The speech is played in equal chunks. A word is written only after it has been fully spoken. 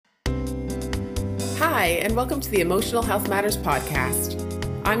Hi, and welcome to the Emotional Health Matters podcast.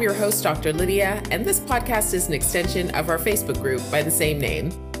 I'm your host, Dr. Lydia, and this podcast is an extension of our Facebook group by the same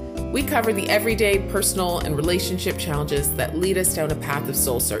name. We cover the everyday personal and relationship challenges that lead us down a path of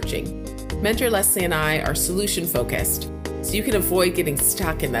soul searching. Mentor Leslie and I are solution focused, so you can avoid getting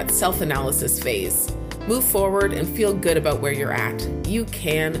stuck in that self-analysis phase. Move forward and feel good about where you're at. You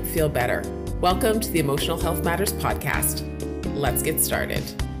can feel better. Welcome to the Emotional Health Matters podcast. Let's get started.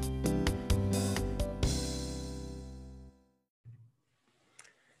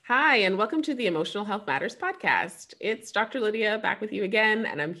 Hi, and welcome to the Emotional Health Matters podcast. It's Dr. Lydia back with you again,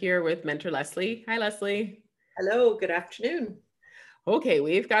 and I'm here with Mentor Leslie. Hi, Leslie. Hello, good afternoon. Okay,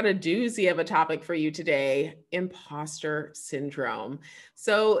 we've got a doozy of a topic for you today, imposter syndrome.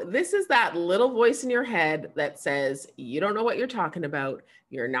 So this is that little voice in your head that says, you don't know what you're talking about.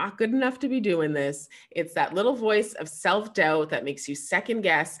 You're not good enough to be doing this. It's that little voice of self-doubt that makes you second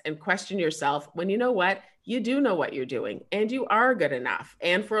guess and question yourself when you know what? You do know what you're doing and you are good enough.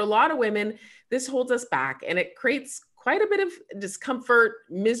 And for a lot of women, this holds us back and it creates quite a bit of discomfort,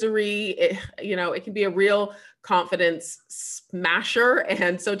 misery. It can be a real confidence smasher.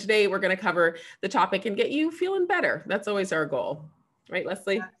 And so today we're going to cover the topic and get you feeling better. That's always our goal. Right,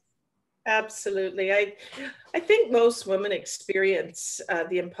 Leslie? Absolutely. I think most women experience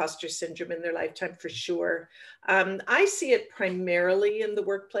the imposter syndrome in their lifetime for sure. I see it primarily in the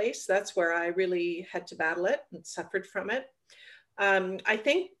workplace. That's where I really had to battle it and suffered from it. I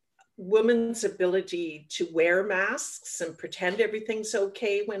think women's ability to wear masks and pretend everything's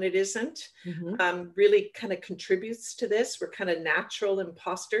okay when it isn't really kind of contributes to this. We're kind of natural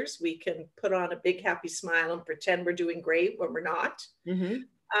imposters. We can put on a big happy smile and pretend we're doing great when we're not.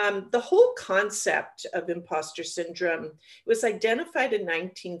 The whole concept of imposter syndrome was identified in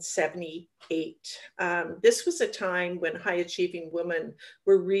 1978. This was a time when high achieving women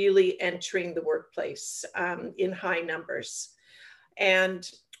were really entering the workplace in high numbers. And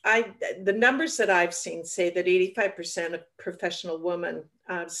the numbers that I've seen say that 85% of professional women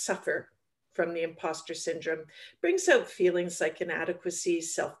suffer from the imposter syndrome. Brings out feelings like inadequacy,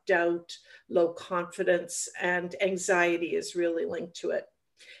 self-doubt, low confidence, and anxiety is really linked to it.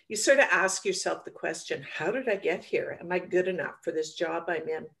 You sort of ask yourself the question, how did I get here? Am I good enough for this job I'm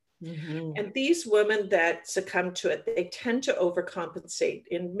in? And these women that succumb to it, they tend to overcompensate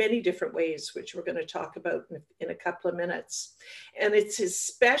in many different ways, which we're going to talk about in a couple of minutes. And it's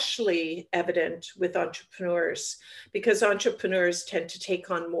especially evident with entrepreneurs because entrepreneurs tend to take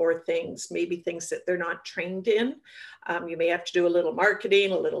on more things, maybe things that they're not trained in. You may have to do a little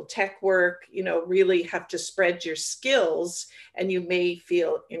marketing, a little tech work, really have to spread your skills, and you may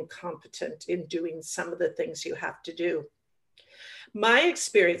feel incompetent in doing some of the things you have to do. My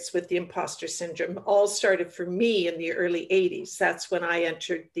experience with the imposter syndrome all started for me in the early 80s. That's when I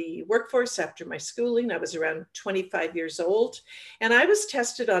entered the workforce after my schooling. I was around 25 years old, and I was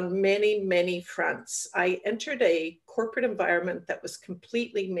tested on many, many fronts. I entered a corporate environment that was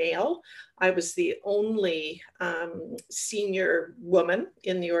completely male. I was the only senior woman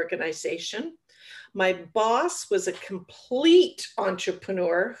in the organization. My boss was a complete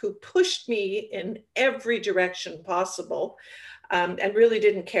entrepreneur who pushed me in every direction possible. And really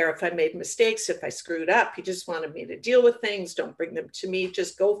didn't care if I made mistakes, if I screwed up. He just wanted me to deal with things. Don't bring them to me,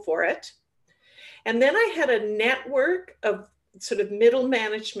 just go for it. And then I had a network of sort of middle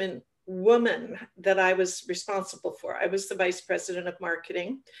management women that I was responsible for. I was the vice president of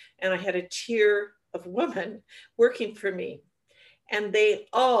marketing, and I had a tier of women working for me. And they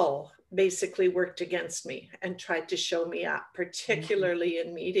all basically worked against me and tried to show me up, particularly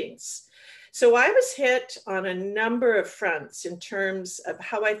in meetings. So I was hit on a number of fronts in terms of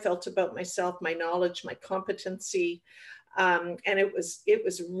how I felt about myself, my knowledge, my competency. And it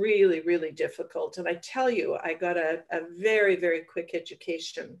was really, really difficult. And I tell you, I got a very, very quick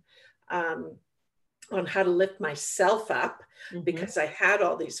education on how to lift myself up because I had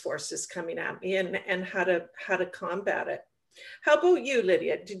all these forces coming at me and how to combat it. How about you,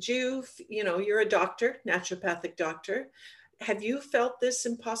 Lydia? Did you're a doctor, naturopathic doctor. Have you felt this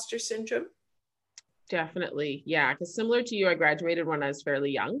imposter syndrome? Definitely. Yeah. Because similar to you, I graduated when I was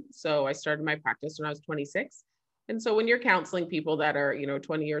fairly young. So I started my practice when I was 26. And so when you're counseling people that are,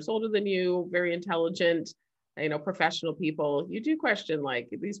 20 years older than you, very intelligent, professional people, you do question, like,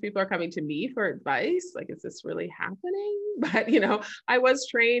 these people are coming to me for advice. Like, is this really happening? But, I was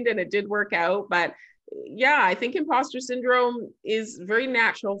trained and it did work out. But yeah, I think imposter syndrome is very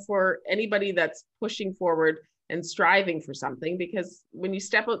natural for anybody that's pushing forward and striving for something, because when you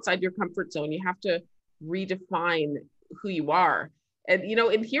step outside your comfort zone, you have to redefine who you are. And,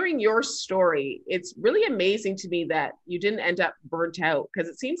 in hearing your story, it's really amazing to me that you didn't end up burnt out, because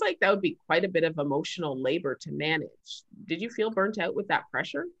it seems like that would be quite a bit of emotional labor to manage. Did you feel burnt out with that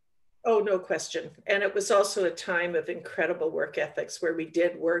pressure? Oh, no question. And it was also a time of incredible work ethics where we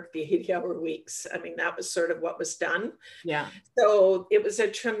did work the 80-hour weeks. I mean, that was sort of what was done. Yeah. So it was a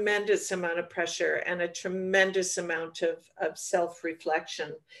tremendous amount of pressure and a tremendous amount of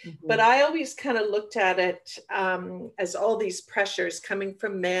self-reflection. But Mhm. I always kind of looked at it as all these pressures coming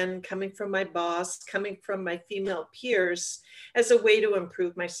from men, coming from my boss, coming from my female peers as a way to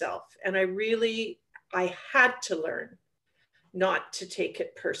improve myself. And I had to learn not to take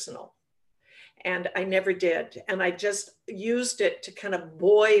it personal. And I never did. And I just used it to kind of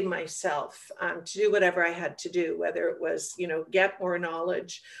buoy myself to do whatever I had to do, whether it was, get more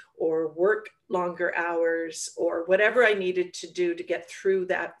knowledge or work longer hours or whatever I needed to do to get through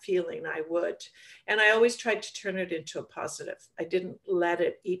that feeling, I would. And I always tried to turn it into a positive. I didn't let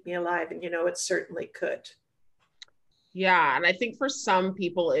it eat me alive. And, it certainly could. Yeah. And I think for some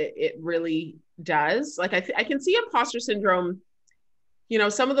people, it really does. Like, I can see imposter syndrome.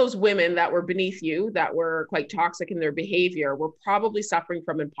 Some of those women that were beneath you, that were quite toxic in their behavior, were probably suffering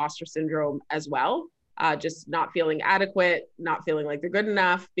from imposter syndrome as well. Just not feeling adequate, not feeling like they're good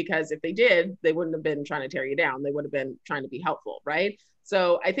enough, because if they did, they wouldn't have been trying to tear you down. They would have been trying to be helpful, right?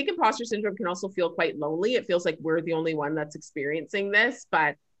 So I think imposter syndrome can also feel quite lonely. It feels like we're the only one that's experiencing this,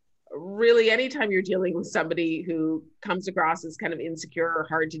 but really anytime you're dealing with somebody who comes across as kind of insecure or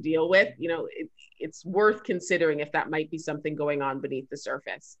hard to deal with, it's worth considering if that might be something going on beneath the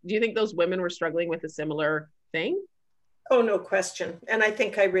surface. Do you think those women were struggling with a similar thing? Oh, no question. And I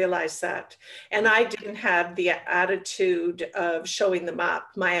think I realized that. And I didn't have the attitude of showing them up.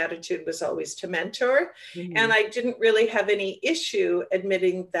 My attitude was always to mentor. And Mm-hmm. I didn't really have any issue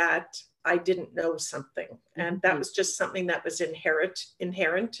admitting that I didn't know something. And that Mm-hmm. was just something that was inherent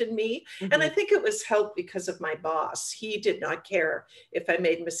in me. And Mm-hmm. I think it was helped because of my boss. He did not care if I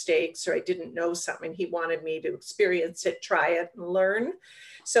made mistakes or I didn't know something. He wanted me to experience it, try it, and learn.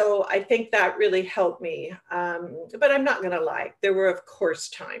 So I think that really helped me. But I'm not going to lie, there were, of course,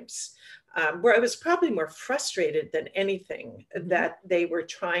 times where I was probably more frustrated than anything Mm-hmm. that they were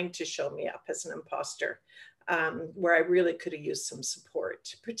trying to show me up as an imposter, where I really could have used some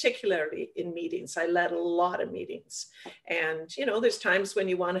support, particularly in meetings. I led a lot of meetings. And, there's times when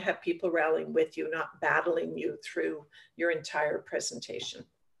you want to have people rallying with you, not battling you through your entire presentation.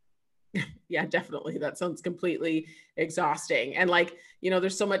 Yeah, definitely. That sounds completely exhausting. And like,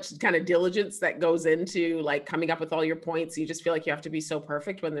 there's so much kind of diligence that goes into like coming up with all your points. You just feel like you have to be so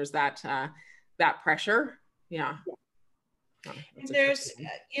perfect when there's that pressure. Yeah. Oh, that's And a tricky there's,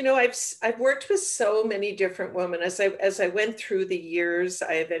 one. I've worked with so many different women. As I went through the years,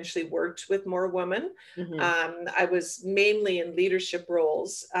 I eventually worked with more women. Mm-hmm. I was mainly in leadership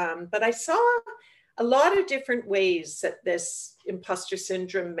roles, but I saw a lot of different ways that this imposter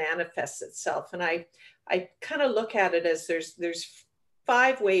syndrome manifests itself, and I kind of look at it as there's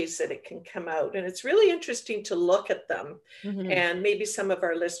 5 ways that it can come out, and it's really interesting to look at them, Mm-hmm. and maybe some of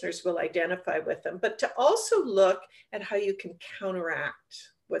our listeners will identify with them, but to also look at how you can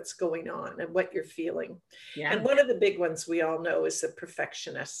counteract what's going on and what you're feeling. Yeah. And one of the big ones we all know is the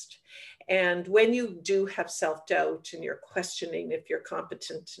perfectionist. And when you do have self-doubt and you're questioning if you're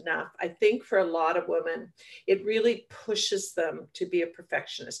competent enough, I think for a lot of women, it really pushes them to be a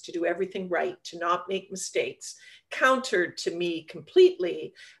perfectionist, to do everything right, to not make mistakes, countered to me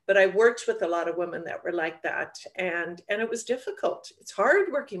completely. But I worked with a lot of women that were like that. And it was difficult. It's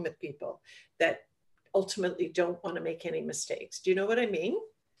hard working with people that ultimately don't want to make any mistakes. Do you know what I mean?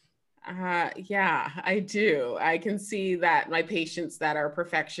 Yeah, I do. I can see that my patients that are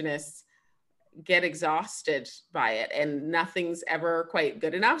perfectionists get exhausted by it and nothing's ever quite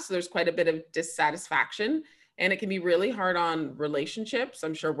good enough. So there's quite a bit of dissatisfaction, and it can be really hard on relationships.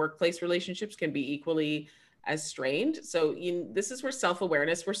 I'm sure workplace relationships can be equally as strained. So this is where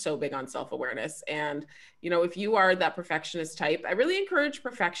self-awareness, we're so big on self-awareness. And, if you are that perfectionist type, I really encourage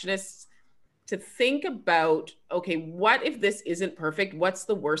perfectionists to think about, okay, what if this isn't perfect? What's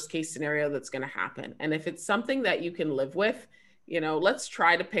the worst case scenario that's going to happen? And if it's something that you can live with, let's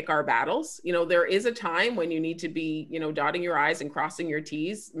try to pick our battles. There is a time when you need to be, dotting your I's and crossing your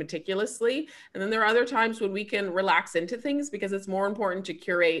T's meticulously. And then there are other times when we can relax into things, because it's more important to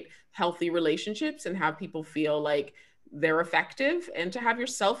curate healthy relationships and have people feel like they're effective, and to have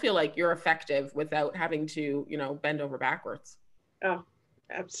yourself feel like you're effective without having to, bend over backwards. Oh,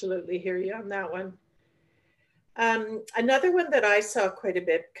 absolutely hear you on that one. Another one that I saw quite a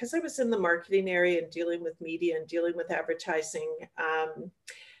bit, because I was in the marketing area and dealing with media and dealing with advertising,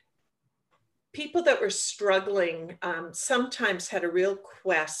 people that were struggling sometimes had a real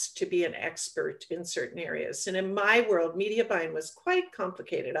quest to be an expert in certain areas. And in my world, media buying was quite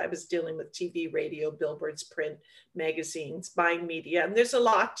complicated. I was dealing with TV, radio, billboards, print, magazines, buying media, and there's a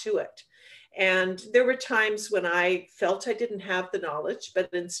lot to it. And there were times when I felt I didn't have the knowledge, but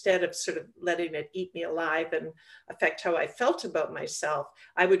instead of sort of letting it eat me alive and affect how I felt about myself,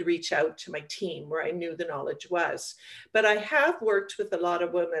 I would reach out to my team where I knew the knowledge was. But I have worked with a lot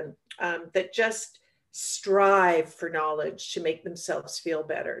of women that just strive for knowledge to make themselves feel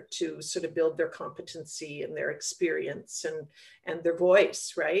better, to sort of build their competency and their experience and their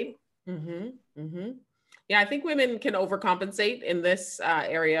voice, right? Mm-hmm. Mm-hmm. Yeah, I think women can overcompensate in this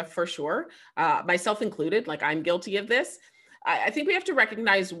area for sure, myself included. Like, I'm guilty of this. I think we have to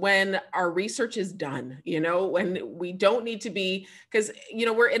recognize when our research is done, when we don't need to be, because,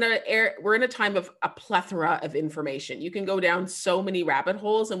 we're in a time of a plethora of information. You can go down so many rabbit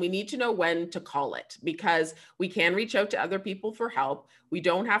holes, and we need to know when to call it, because we can reach out to other people for help. We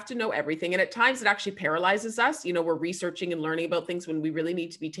don't have to know everything. And at times it actually paralyzes us. We're researching and learning about things when we really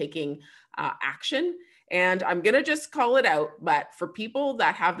need to be taking action. And I'm going to just call it out, but for people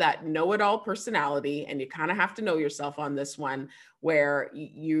that have that know-it-all personality, and you kind of have to know yourself on this one, where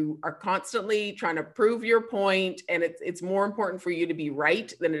you are constantly trying to prove your point, and it's more important for you to be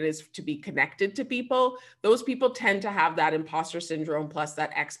right than it is to be connected to people. Those people tend to have that imposter syndrome plus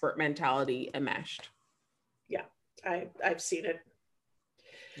that expert mentality enmeshed. Yeah, I've seen it.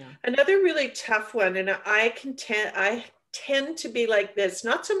 Yeah. Another really tough one, and I tend to be like this,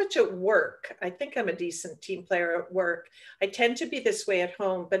 not so much at work. I think I'm a decent team player at work. I tend to be this way at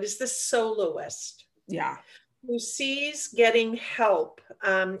home, but it's the soloist. Yeah. Who sees getting help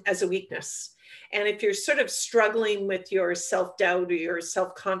as a weakness. And if you're sort of struggling with your self-doubt or your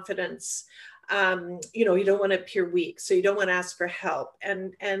self-confidence, you don't want to appear weak, so you don't want to ask for help.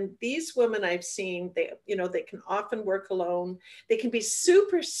 And these women I've seen, they can often work alone. They can be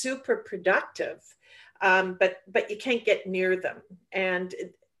super, super productive. But you can't get near them, and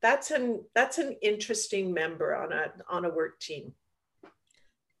that's an interesting member on a work team.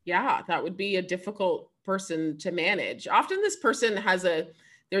 Yeah, that would be a difficult person to manage. Often this person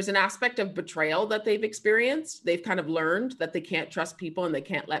there's an aspect of betrayal that they've experienced. They've kind of learned that they can't trust people and they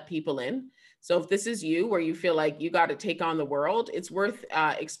can't let people in. So if this is you, where you feel like you got to take on the world, it's worth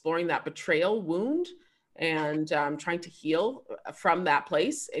exploring that betrayal wound and trying to heal from that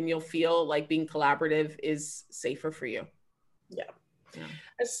place, and you'll feel like being collaborative is safer for you. Yeah.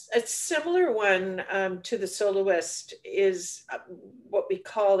 A similar one to the soloist is what we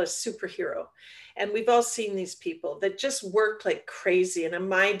call a superhero. And we've all seen these people that just work like crazy. And in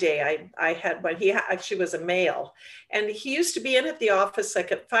my day, I had one. He actually was a male. And he used to be in at the office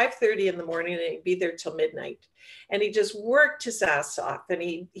like at 5:30 in the morning, and he'd be there till midnight. And he just worked his ass off. And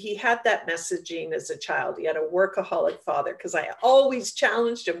he had that messaging as a child. He had a workaholic father, because I always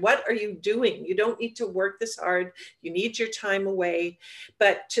challenged him. What are you doing? You don't need to work this hard. You need your time away.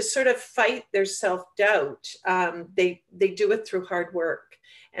 But to sort of fight their self-doubt, they do it through hard work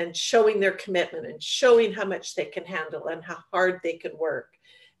and showing their commitment and showing how much they can handle and how hard they can work.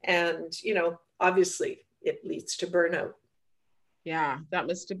 And, obviously it leads to burnout. Yeah, that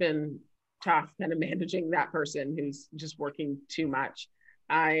must have been tough, kind of managing that person who's just working too much.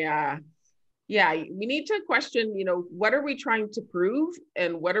 We need to question, what are we trying to prove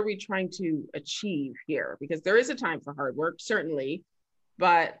and what are we trying to achieve here? Because there is a time for hard work, certainly,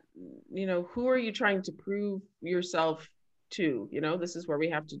 but, who are you trying to prove yourself to? This is where we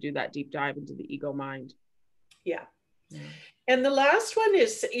have to do that deep dive into the ego mind. Yeah. And the last one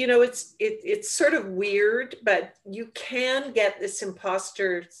is, it's sort of weird, but you can get this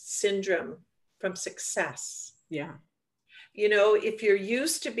imposter syndrome from success. Yeah. If you're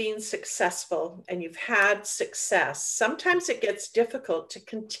used to being successful and you've had success, sometimes it gets difficult to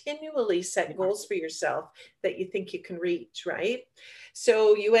continually set goals for yourself that you think you can reach, right?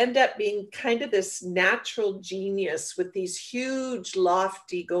 So you end up being kind of this natural genius with these huge,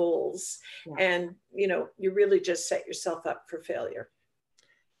 lofty goals. Yeah. And, you really just set yourself up for failure.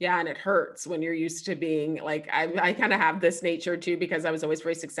 Yeah. And it hurts when you're used to being like, I kind of have this nature too, because I was always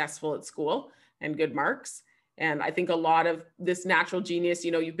very successful at school and good marks. And I think a lot of this natural genius,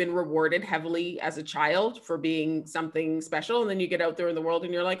 you've been rewarded heavily as a child for being something special. And then you get out there in the world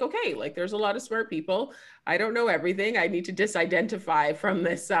and you're like, okay, like there's a lot of smart people. I don't know everything. I need to disidentify from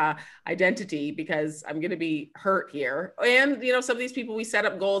this identity because I'm going to be hurt here. And, some of these people, we set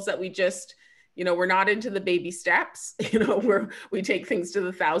up goals that we just, we're not into the baby steps, we take things to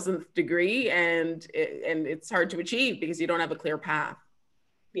the 1,000th degree and it's hard to achieve because you don't have a clear path.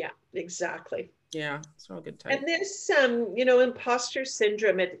 Yeah. exactly. Yeah, it's all good type. And this, imposter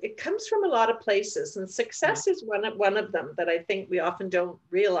syndrome, it comes from a lot of places, and Yeah. success is one of them that I think we often don't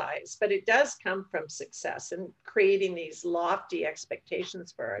realize, but it does come from success and creating these lofty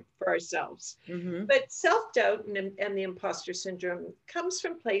expectations for ourselves. Mm-hmm. But self-doubt and the imposter syndrome comes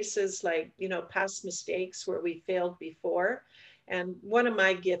from places like, past mistakes where we failed before. And one of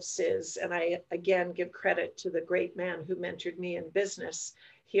my gifts is, and I again give credit to the great man who mentored me in business,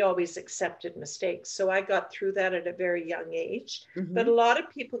 he always accepted mistakes. So I got through that at a very young age. But a Mm-hmm. lot of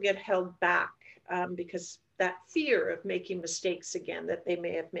people get held back because that fear of making mistakes again that they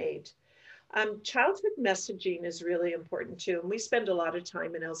may have made. Childhood messaging is really important too. And we spend a lot of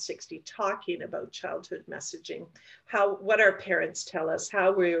time in L60 talking about childhood messaging, what our parents tell us,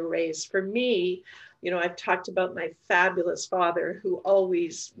 how we were raised. For me, I've talked about my fabulous father who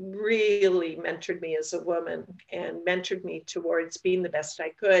always really mentored me as a woman and mentored me towards being the best I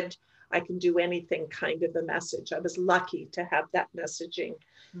could. I can do anything kind of a message. I was lucky to have that messaging.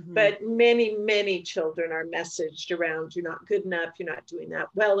 Mm-hmm. But many, many children are messaged around, you're not good enough, you're not doing that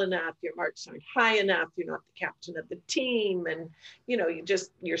well enough, your marks aren't high enough, you're not the captain of the team. And,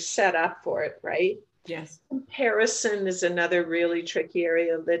 you're set up for it, right? Yes. Comparison is another really tricky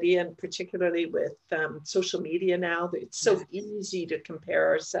area, Lydia, and particularly with social media now, it's so Yes. easy to compare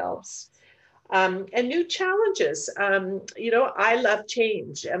ourselves. And new challenges. I love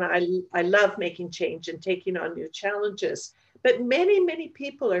change, and I love making change and taking on new challenges. But many, many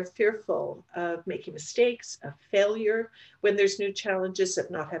people are fearful of making mistakes, of failure when there's new challenges, of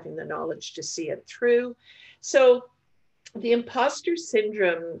not having the knowledge to see it through. So the imposter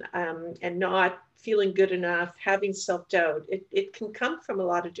syndrome and not feeling good enough, having self-doubt, it can come from a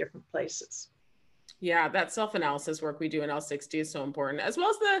lot of different places. Yeah, that self-analysis work we do in L60 is so important, as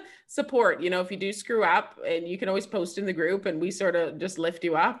well as the support. If you do screw up, and you can always post in the group, and we sort of just lift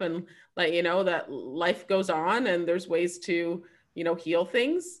you up and let you know that life goes on and there's ways to, heal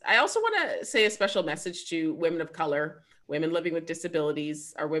things. I also want to say a special message to women of color, women living with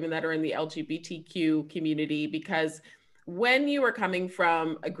disabilities, or women that are in the LGBTQ community, because when you are coming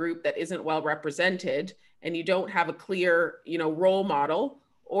from a group that isn't well represented and you don't have a clear, role model,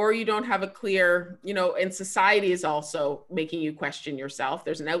 or you don't have a clear, and society is also making you question yourself.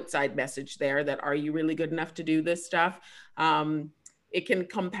 There's an outside message there that, are you really good enough to do this stuff? It can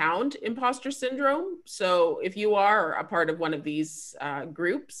compound imposter syndrome. So if you are a part of one of these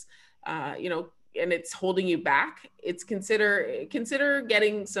groups, and it's holding you back, it's consider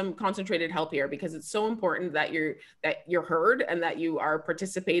getting some concentrated help here, because it's so important that you're heard and that you are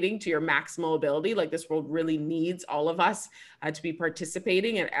participating to your maximal ability. Like, this world really needs all of us to be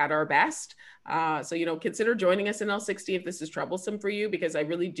participating and at our best. So consider joining us in L60 if this is troublesome for you, because I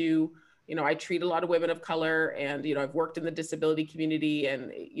really do. I treat a lot of women of color, and I've worked in the disability community,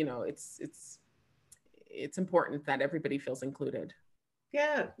 and it's important that everybody feels included.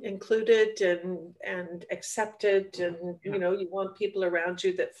 Yeah, included and accepted, and Yeah. you want people around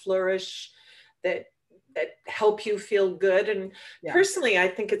you that flourish, that help you feel good. And Yeah. personally, I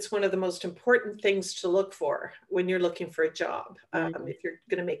think it's one of the most important things to look for when you're looking for a job. Mm-hmm. If you're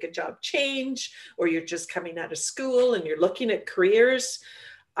going to make a job change, or you're just coming out of school and you're looking at careers,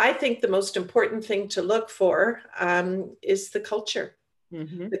 I think the most important thing to look for is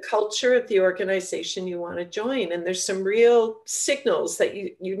Mm-hmm. the culture of the organization you want to join. And there's some real signals that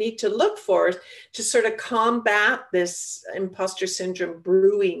you need to look for to sort of combat this imposter syndrome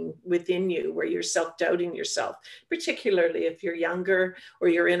brewing within you, where you're self-doubting yourself, particularly if you're younger or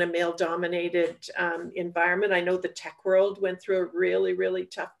you're in a male-dominated environment. I know the tech world went through a really, really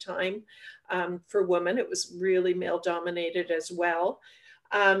tough time for women. It was really male-dominated as well.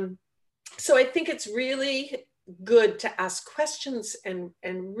 So I think it's really good to ask questions and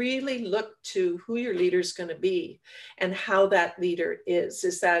really look to who your leader is going to be and how that leader is.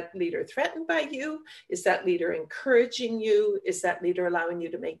 Is that leader threatened by you? Is that leader encouraging you? Is that leader allowing you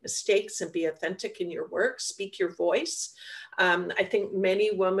to make mistakes and be authentic in your work, speak your voice? I think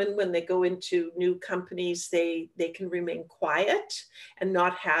many women, when they go into new companies, they can remain quiet and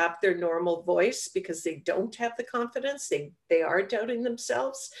not have their normal voice because they don't have the confidence. They are doubting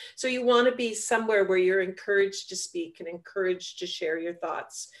themselves. So you want to be somewhere where you're encouraged to speak and encouraged to share your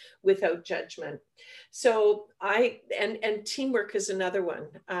thoughts without judgment. So and teamwork is another one.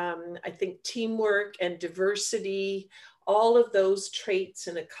 I think teamwork and diversity, all of those traits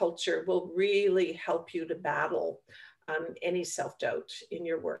in a culture will really help you to battle any self-doubt in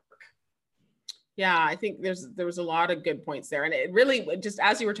your work. Yeah, I think there was a lot of good points there. And it really, just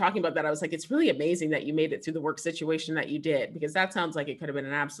as you were talking about that, I was like, it's really amazing that you made it through the work situation that you did, because that sounds like it could have been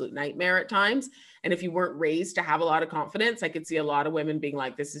an absolute nightmare at times. And if you weren't raised to have a lot of confidence, I could see a lot of women being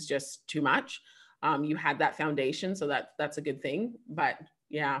like, this is just too much. You had that foundation, so that's a good thing. But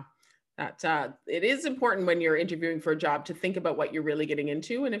yeah, that it is important when you're interviewing for a job to think about what you're really getting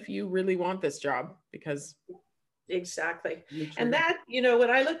into and if you really want this job, because exactly. And that, you know, when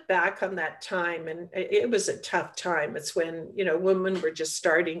I look back on that time, and it was a tough time, it's when, you know, women were just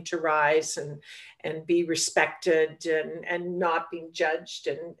starting to rise and be respected and not being judged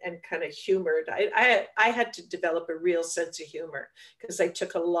and kind of humored. I had to develop a real sense of humor, because I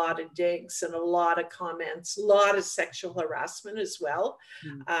took a lot of digs and a lot of comments, a lot of sexual harassment as well.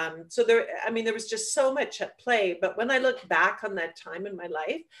 So there was just so much at play. But when I look back on that time in my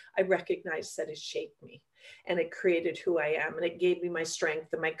life, I recognize that it shaped me. And it created who I am. And it gave me my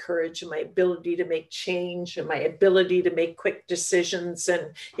strength and my courage and my ability to make change and my ability to make quick decisions.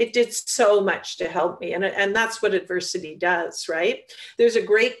 And it did so much to help me. And that's what adversity does, right? There's a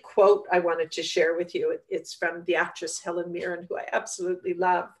great quote I wanted to share with you. It's from the actress Helen Mirren, who I absolutely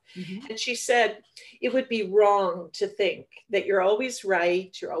love. And she said, it would be wrong to think that you're always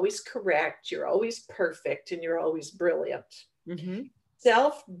right, you're always correct, you're always perfect, and you're always brilliant.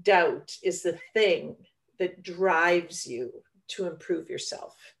 Self-doubt is the thing that drives you to improve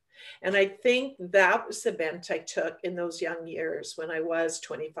yourself. And I think that was the bent I took in those young years when I was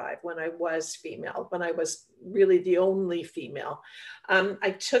 25, when I was female, when I was really the only female.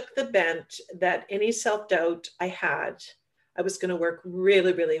 I took the bent that any self-doubt I had, I was going to work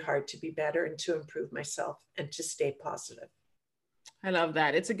really, really hard to be better and to improve myself and to stay positive. I love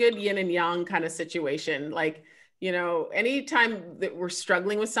that. It's a good yin and yang kind of situation. Like, you know, anytime that we're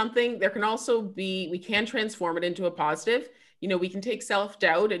struggling with something, there can also be, we can transform it into a positive. You know, we can take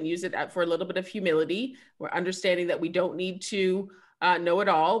self-doubt and use it for a little bit of humility. We're understanding that we don't need to know it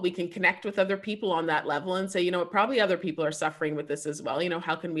all. We can connect with other people on that level and say, you know, probably other people are suffering with this as well. You know,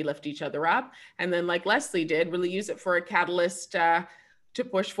 how can we lift each other up? And then, like Leslie did, really use it for a catalyst to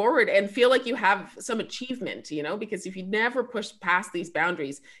push forward and feel like you have some achievement, you know, because if you never push past these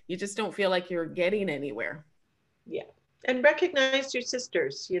boundaries, you just don't feel like you're getting anywhere. Yeah. And recognize your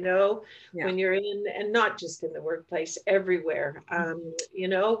sisters, you know, when you're in, and not just in the workplace, everywhere. You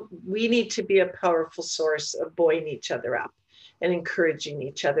know, we need to be a powerful source of buoying each other up and encouraging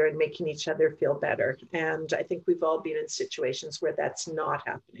each other and making each other feel better. And I think we've all been in situations where that's not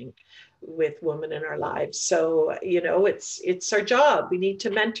happening with women in our lives. So, you know, it's our job. We need to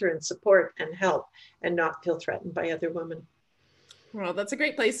mentor and support and help and not feel threatened by other women. Well, that's a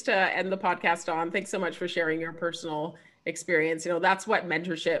great place to end the podcast on. Thanks so much for sharing your personal experience. You know, that's what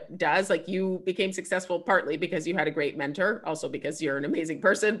mentorship does. Like, you became successful partly because you had a great mentor, also because you're an amazing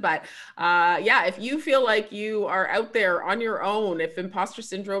person. But yeah, if you feel like you are out there on your own, if imposter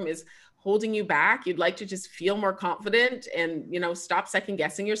syndrome is holding you back, you'd like to just feel more confident and, you know, stop second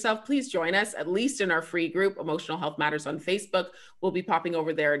guessing yourself, please join us, at least in our free group, Emotional Health Matters on Facebook. We'll be popping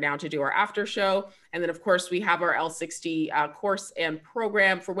over there now to do our after show. And then, of course, we have our L60 course and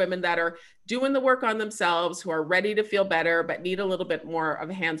program for women that are doing the work on themselves, who are ready to feel better, but need a little bit more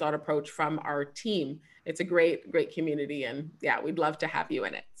of a hands-on approach from our team. It's a great, great community. And yeah, we'd love to have you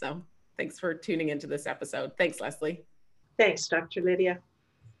in it. So thanks for tuning into this episode. Thanks, Leslie. Thanks, Dr. Lydia.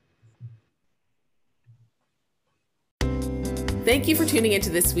 Thank you for tuning into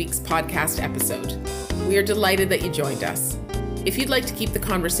this week's podcast episode. We are delighted that you joined us. If you'd like to keep the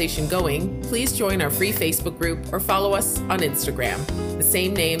conversation going, please join our free Facebook group or follow us on Instagram, the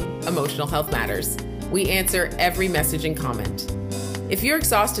same name, Emotional Health Matters. We answer every message and comment. If you're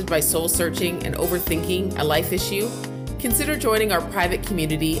exhausted by soul searching and overthinking a life issue, consider joining our private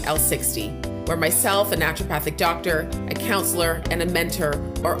community, L60, where myself, a naturopathic doctor, a counselor, and a mentor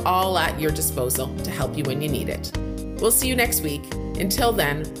are all at your disposal to help you when you need it. We'll see you next week. Until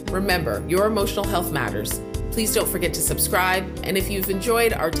then, remember, your emotional health matters. Please don't forget to subscribe. And if you've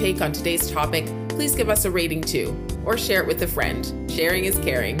enjoyed our take on today's topic, please give us a rating too, or share it with a friend. Sharing is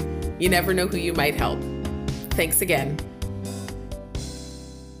caring. You never know who you might help. Thanks again.